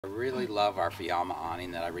I really love our Fiamma awning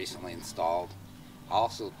that I recently installed. I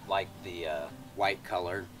also like the white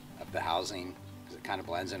color of the housing because it kind of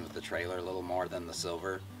blends in with the trailer a little more than the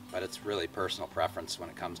silver, but it's really personal preference when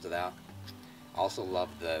it comes to that. I also love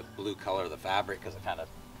the blue color of the fabric because it kind of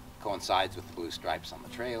coincides with the blue stripes on the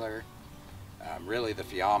trailer. Really, the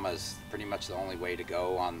Fiamma is pretty much the only way to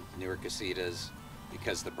go on newer Casitas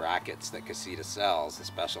because the brackets that Casita sells, the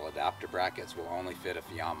special adapter brackets, will only fit a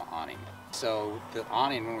Fiamma awning. So the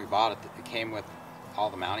awning, when we bought it, it came with all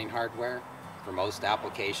the mounting hardware for most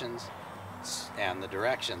applications and the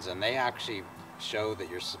directions, and they actually show that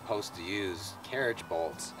you're supposed to use carriage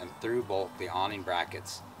bolts and through bolt the awning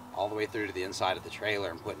brackets all the way through to the inside of the trailer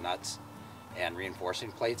and put nuts and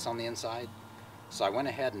reinforcing plates on the inside. So I went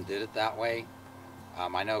ahead and did it that way.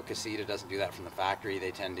 I know Casita doesn't do that from the factory.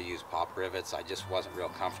 They tend to use pop rivets. I just wasn't real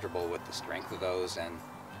comfortable with the strength of those, and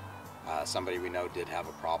somebody we know did have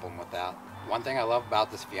a problem with that. One thing I love about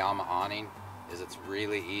this Fiamma awning is it's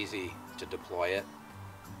really easy to deploy it.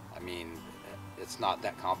 I mean, it's not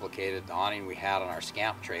that complicated. The awning we had on our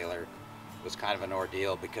Scamp trailer was kind of an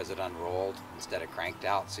ordeal because it unrolled instead of cranked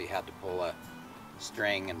out, so you had to pull a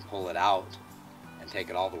string and pull it out and take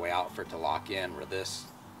it all the way out for it to lock in, where this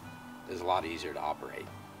is a lot easier to operate.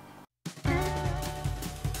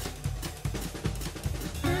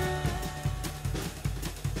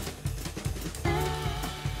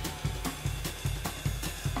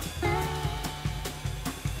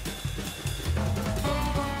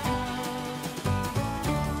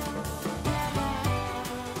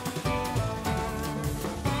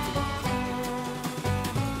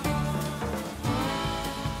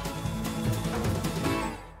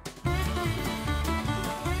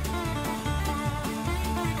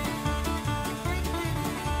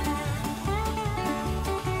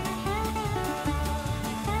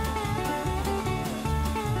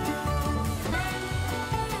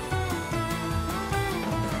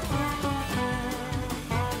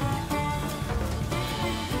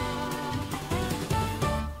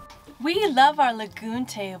 We love our lagoon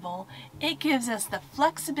table. It gives us the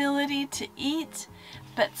flexibility to eat,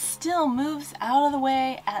 but still moves out of the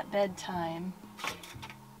way at bedtime.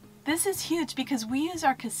 This is huge because we use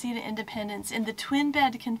our Casita Independence in the twin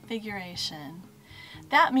bed configuration.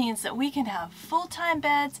 That means that we can have full-time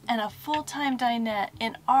beds and a full-time dinette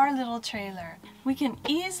in our little trailer. We can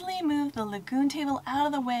easily move the lagoon table out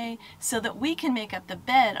of the way so that we can make up the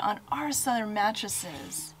bed on our southern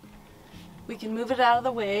mattresses. We can move it out of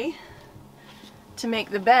the way to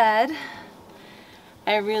make the bed.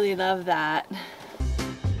 I really love that.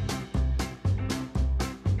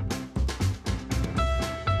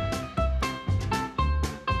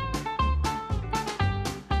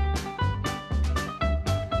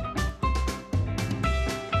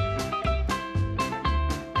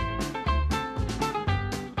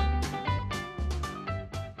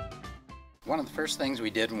 One of the first things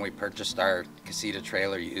we did when we purchased our Casita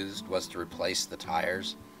trailer used was to replace the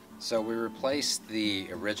tires. So we replaced the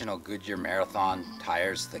original Goodyear Marathon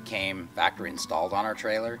tires that came factory installed on our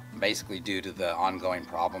trailer, basically due to the ongoing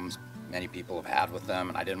problems many people have had with them,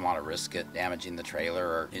 and I didn't want to risk it damaging the trailer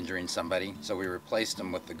or injuring somebody. So we replaced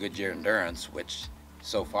them with the Goodyear Endurance, which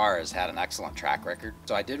so far has had an excellent track record.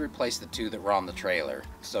 So I did replace the two that were on the trailer.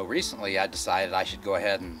 So recently I decided I should go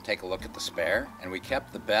ahead and take a look at the spare, and we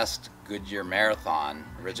kept the best Goodyear Marathon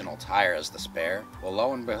original tire as the spare. Well,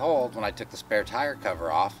 lo and behold, when I took the spare tire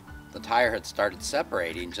cover off, the tire had started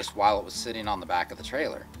separating just while it was sitting on the back of the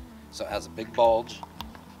trailer. So it has a big bulge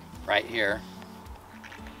right here.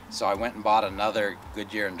 So I went and bought another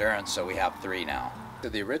Goodyear Endurance, so we have three now. So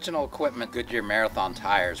the original equipment Goodyear Marathon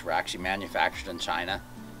tires were actually manufactured in China,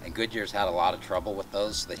 and Goodyear's had a lot of trouble with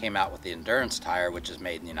those, so they came out with the Endurance tire, which is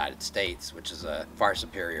made in the United States, which is a far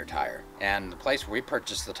superior tire. And the place where we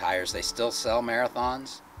purchased the tires, they still sell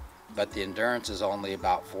Marathons, but the Endurance is only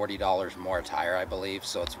about $40 more a tire, I believe,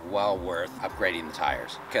 so it's well worth upgrading the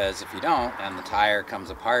tires. Because if you don't, and the tire comes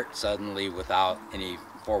apart suddenly without any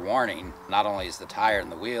forewarning, not only is the tire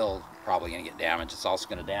and the wheel probably going to get damaged, it's also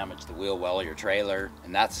going to damage the wheel well of your trailer,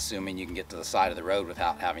 and that's assuming you can get to the side of the road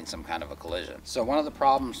without having some kind of a collision. So one of the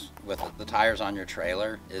problems with the tires on your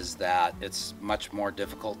trailer is that it's much more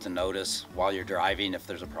difficult to notice while you're driving if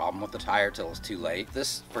there's a problem with the tire till it's too late.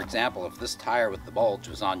 This, for example, if this tire with the bulge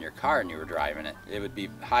was on your car and you were driving it, it would be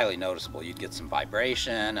highly noticeable. You'd get some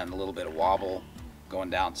vibration and a little bit of wobble going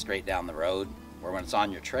down straight down the road, where when it's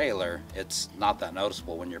on your trailer, it's not that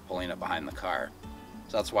noticeable when you're pulling it behind the car.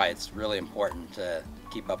 So that's why it's really important to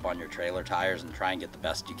keep up on your trailer tires and try and get the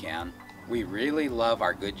best you can. We really love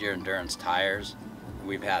our Goodyear Endurance tires.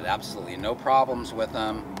 We've had absolutely no problems with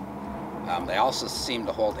them. They also seem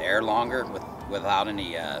to hold air longer. without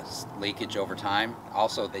any leakage over time.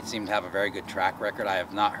 Also, they seem to have a very good track record. I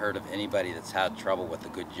have not heard of anybody that's had trouble with the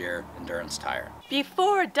Goodyear Endurance tire.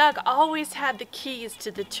 Before, Doug always had the keys to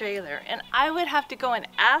the trailer, and I would have to go and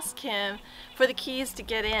ask him for the keys to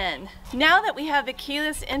get in. Now that we have the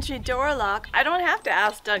keyless entry door lock, I don't have to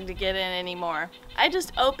ask Doug to get in anymore. I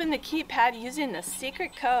just open the keypad using the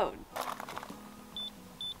secret code.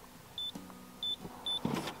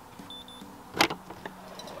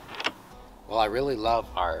 Well, I really love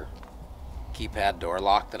our keypad door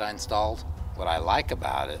lock that I installed. What I like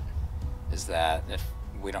about it is that if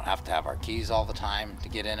we don't have to have our keys all the time to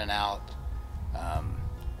get in and out,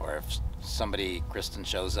 or if somebody, Kristen,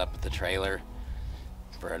 shows up at the trailer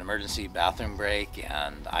for an emergency bathroom break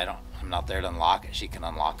and I'm not there to unlock it, she can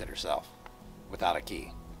unlock it herself without a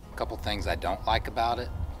key. A couple things I don't like about it.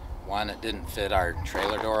 One, it didn't fit our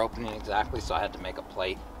trailer door opening exactly, so I had to make a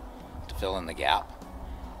plate to fill in the gap.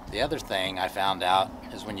 The other thing I found out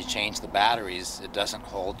is when you change the batteries, it doesn't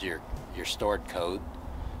hold your stored code,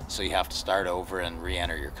 so you have to start over and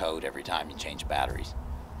re-enter your code every time you change batteries.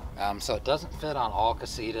 So it doesn't fit on all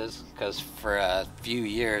Casitas, because for a few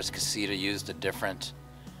years Casita used a different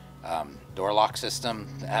door lock system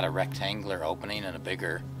that had a rectangular opening and a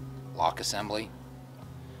bigger lock assembly.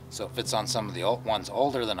 So it fits on some of the ones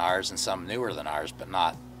older than ours and some newer than ours, but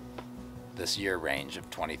not this year range of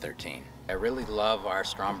 2013. I really love our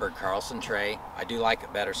Stromberg Carlson tray. I do like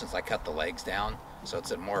it better since I cut the legs down, so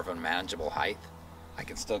it's at more of a manageable height. I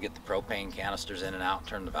can still get the propane canisters in and out and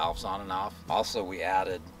turn the valves on and off. Also, we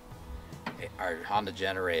added our Honda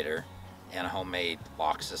generator and a homemade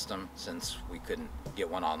lock system since we couldn't get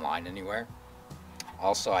one online anywhere.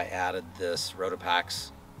 Also, I added this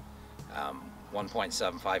Rotopax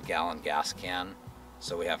 1.75 gallon gas can,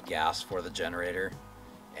 so we have gas for the generator,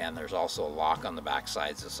 and there's also a lock on the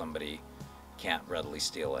backside so somebody can't readily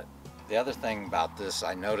steal it. The other thing about this,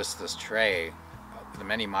 I noticed this tray, the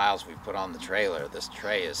many miles we've put on the trailer, this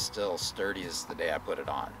tray is still sturdy as the day I put it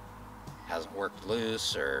on. Hasn't worked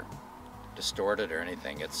loose or distorted or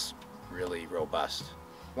anything. It's really robust.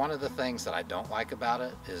 One of the things that I don't like about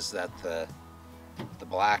it is that the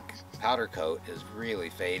black powder coat is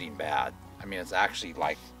really fading bad. I mean, it's actually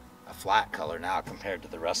like a flat color now compared to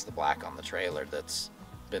the rest of the black on the trailer that's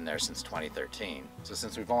been there since 2013. So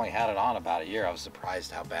since we've only had it on about a year, I was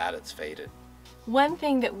surprised how bad it's faded. One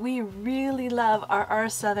thing that we really love are our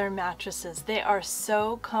Southern mattresses. They are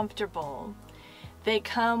so comfortable. They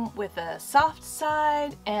come with a soft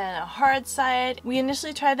side and a hard side. We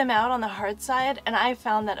initially tried them out on the hard side, and I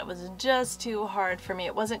found that it was just too hard for me.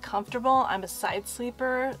 It wasn't comfortable. I'm a side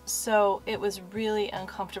sleeper, so it was really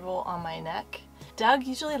uncomfortable on my neck. Doug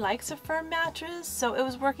usually likes a firm mattress, so it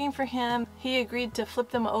was working for him. He agreed to flip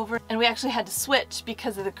them over, and we actually had to switch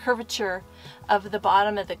because of the curvature of the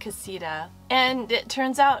bottom of the Casita. And it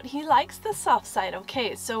turns out he likes the soft side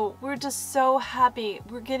okay, so we're just so happy.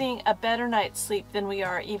 We're getting a better night's sleep than we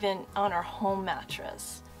are even on our home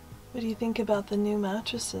mattress. What do you think about the new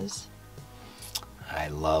mattresses? I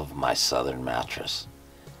love my Southern mattress.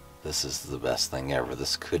 This is the best thing ever.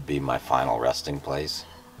 This could be my final resting place.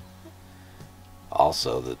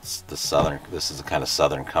 Also, this is the kind of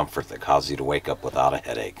Southern comfort that causes you to wake up without a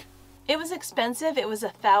headache. It was expensive. It was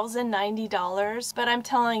 $1,090, but I'm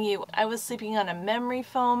telling you, I was sleeping on a memory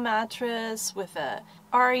foam mattress with a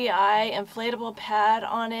REI inflatable pad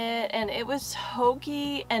on it, and it was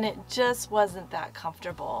hokey, and it just wasn't that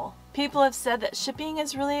comfortable. People have said that shipping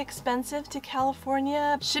is really expensive to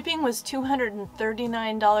California. Shipping was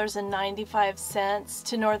 $239.95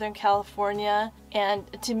 to Northern California,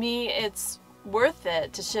 and to me, it's worth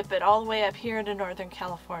it to ship it all the way up here to Northern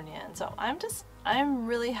California. And so I'm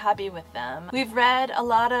really happy with them. We've read a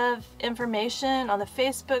lot of information on the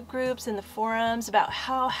Facebook groups and the forums about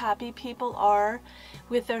how happy people are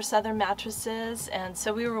with their Southern mattresses, and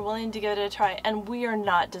so we were willing to give it a try, and we are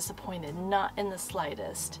not disappointed, not in the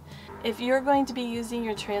slightest. If you're going to be using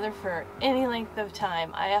your trailer for any length of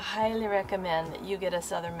time, I highly recommend that you get a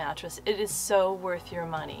Southern mattress. It is so worth your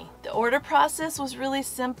money. The order process was really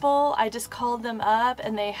simple. I just called them up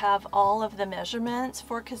and they have all of the measurements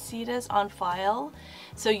for Casitas on file.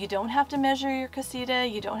 So you don't have to measure your Casita,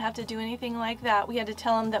 you don't have to do anything like that. We had to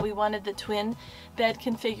tell them that we wanted the twin bed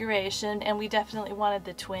configuration, and we definitely wanted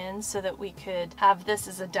the twins so that we could have this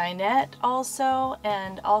as a dinette also,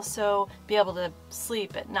 and also be able to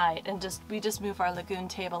sleep at night, and we just move our lagoon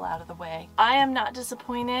table out of the way. I am not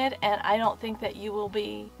disappointed, and I don't think that you will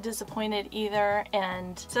be disappointed either,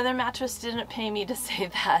 and Southern Mattress didn't pay me to say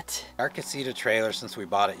that. Our Casita trailer, since we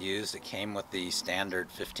bought it used, it came with the standard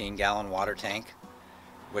 15-gallon water tank,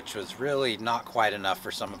 which was really not quite enough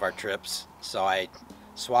for some of our trips. So I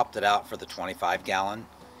Swapped it out for the 25 gallon,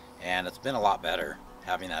 and it's been a lot better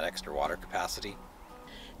having that extra water capacity.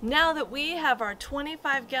 Now that we have our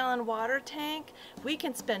 25-gallon water tank, we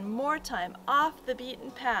can spend more time off the beaten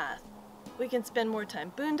path. We can spend more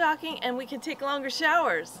time boondocking, and we can take longer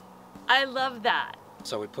showers. I love that.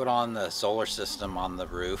 So we put on the solar system on the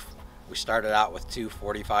roof. We started out with two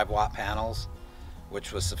 45-watt panels,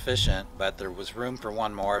 which was sufficient, but there was room for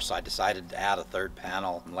one more, so I decided to add a third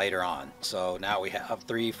panel later on. So now we have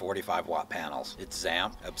three 45-watt panels. It's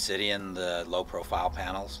Zamp, Obsidian, the low-profile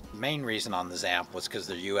panels. The main reason on the Zamp was because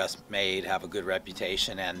they're US made, have a good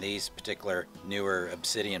reputation, and these particular newer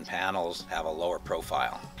Obsidian panels have a lower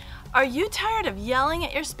profile. Are you tired of yelling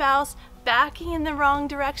at your spouse, backing in the wrong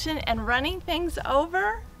direction, and running things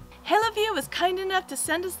over? HaloView was kind enough to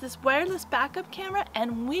send us this wireless backup camera,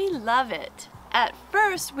 and we love it. At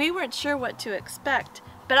first, we weren't sure what to expect,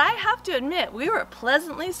 but I have to admit, we were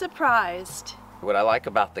pleasantly surprised. What I like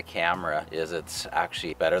about the camera is it's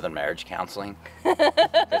actually better than marriage counseling,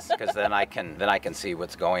 because then I can see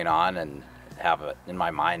what's going on and have it in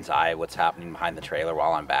my mind's eye what's happening behind the trailer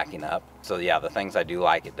while I'm backing up. So yeah, the things I do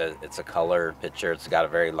like, it's a color picture, it's got a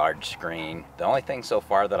very large screen. The only thing so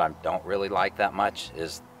far that I don't really like that much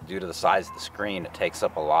is due to the size of the screen, it takes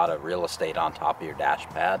up a lot of real estate on top of your dash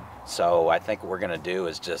pad. So I think what we're gonna do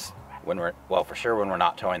is just, when we're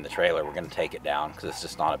not towing the trailer, we're gonna take it down because it's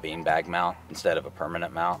just not a beanbag mount instead of a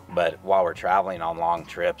permanent mount. But while we're traveling on long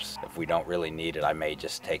trips, if we don't really need it, I may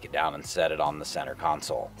just take it down and set it on the center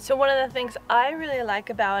console. So one of the things I really like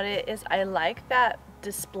about it is I like that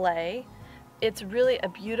display. It's really a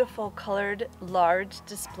beautiful colored large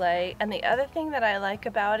display, and the other thing that I like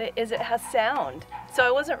about it is it has sound. So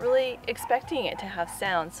I wasn't really expecting it to have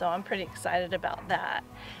sound, so I'm pretty excited about that.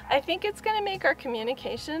 I think it's going to make our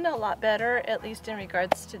communication a lot better, at least in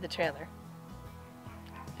regards to the trailer.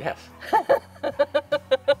 Yes.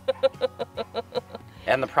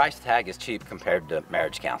 And the price tag is cheap compared to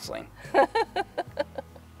marriage counseling.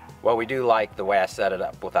 Well, we do like the way I set it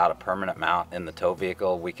up without a permanent mount in the tow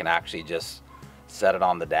vehicle. We can actually just set it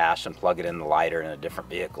on the dash and plug it in the lighter in a different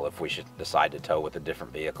vehicle if we should decide to tow with a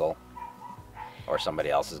different vehicle, or somebody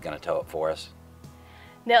else is going to tow it for us.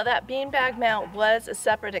 Now that beanbag mount was a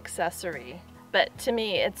separate accessory, but to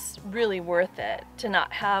me it's really worth it to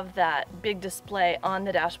not have that big display on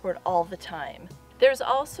the dashboard all the time. There's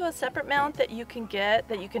also a separate mount that you can get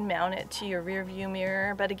that you can mount it to your rear view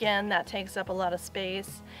mirror, but again, that takes up a lot of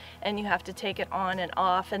space and you have to take it on and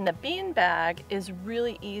off, and the beanbag is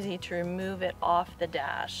really easy to remove it off the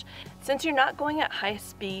dash. Since you're not going at high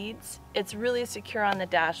speeds, it's really secure on the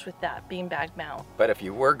dash with that beanbag mount. But if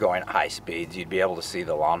you were going at high speeds, you'd be able to see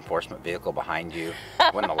the law enforcement vehicle behind you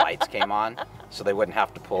when the lights came on, so they wouldn't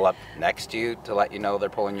have to pull up next to you to let you know they're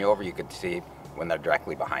pulling you over. You could see when they're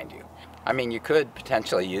directly behind you. I mean, you could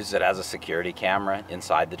potentially use it as a security camera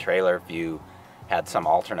inside the trailer if you had some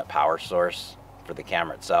alternate power source for the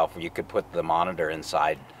camera itself. You could put the monitor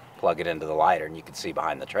inside, plug it into the lighter, and you could see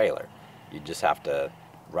behind the trailer. You just have to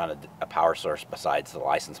run a power source besides the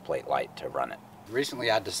license plate light to run it.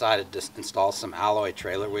 Recently I decided to install some alloy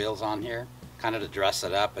trailer wheels on here, kind of to dress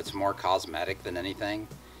it up. It's more cosmetic than anything,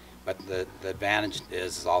 but the advantage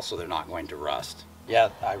is also they're not going to rust. Yeah,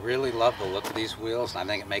 I really love the look of these wheels, and I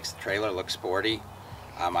think it makes the trailer look sporty.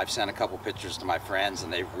 I've sent a couple pictures to my friends,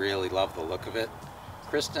 and they really love the look of it.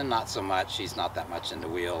 Kristen, not so much. She's not that much into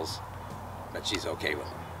wheels, but she's okay with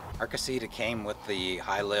them. Our Casita came with the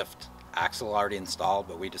high lift axle already installed,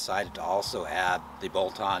 but we decided to also add the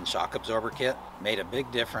bolt-on shock absorber kit. Made a big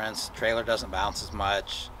difference. Trailer doesn't bounce as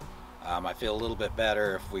much. I feel a little bit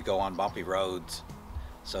better if we go on bumpy roads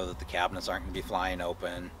so that the cabinets aren't going to be flying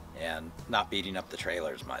open and not beating up the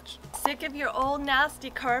trailer as much. Sick of your old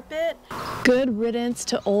nasty carpet? Good riddance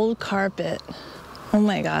to old carpet. Oh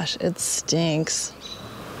my gosh, it stinks.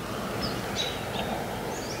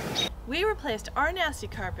 We replaced our nasty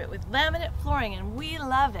carpet with laminate flooring and we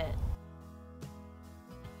love it.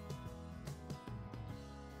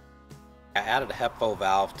 I added a HEPA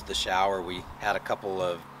valve to the shower. We had a couple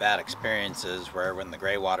of bad experiences where when the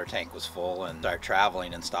gray water tank was full and start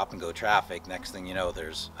traveling in stop and go traffic, next thing you know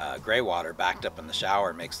there's gray water backed up in the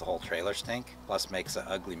shower. It makes the whole trailer stink, plus makes an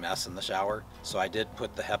ugly mess in the shower. So I did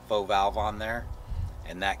put the HEPA valve on there,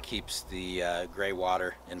 and that keeps the gray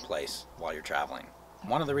water in place while you're traveling.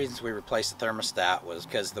 One of the reasons we replaced the thermostat was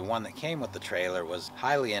because the one that came with the trailer was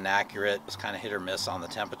highly inaccurate. It was kind of hit or miss on the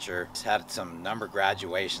temperature. It's had some number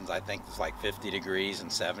graduations. I think it was like 50 degrees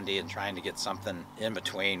and 70, and trying to get something in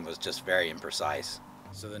between was just very imprecise.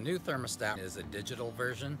 So the new thermostat is a digital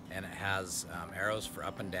version, and it has arrows for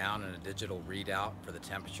up and down and a digital readout for the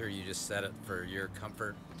temperature. You just set it for your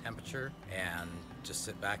comfort temperature and just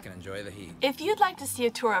sit back and enjoy the heat. If you'd like to see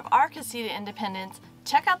a tour of our Casita Independence,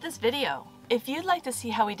 check out this video. If you'd like to see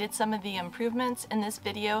how we did some of the improvements in this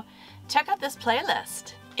video, check out this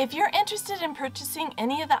playlist. If you're interested in purchasing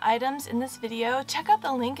any of the items in this video, check out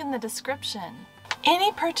the link in the description.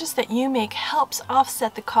 Any purchase that you make helps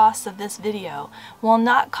offset the costs of this video while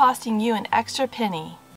not costing you an extra penny.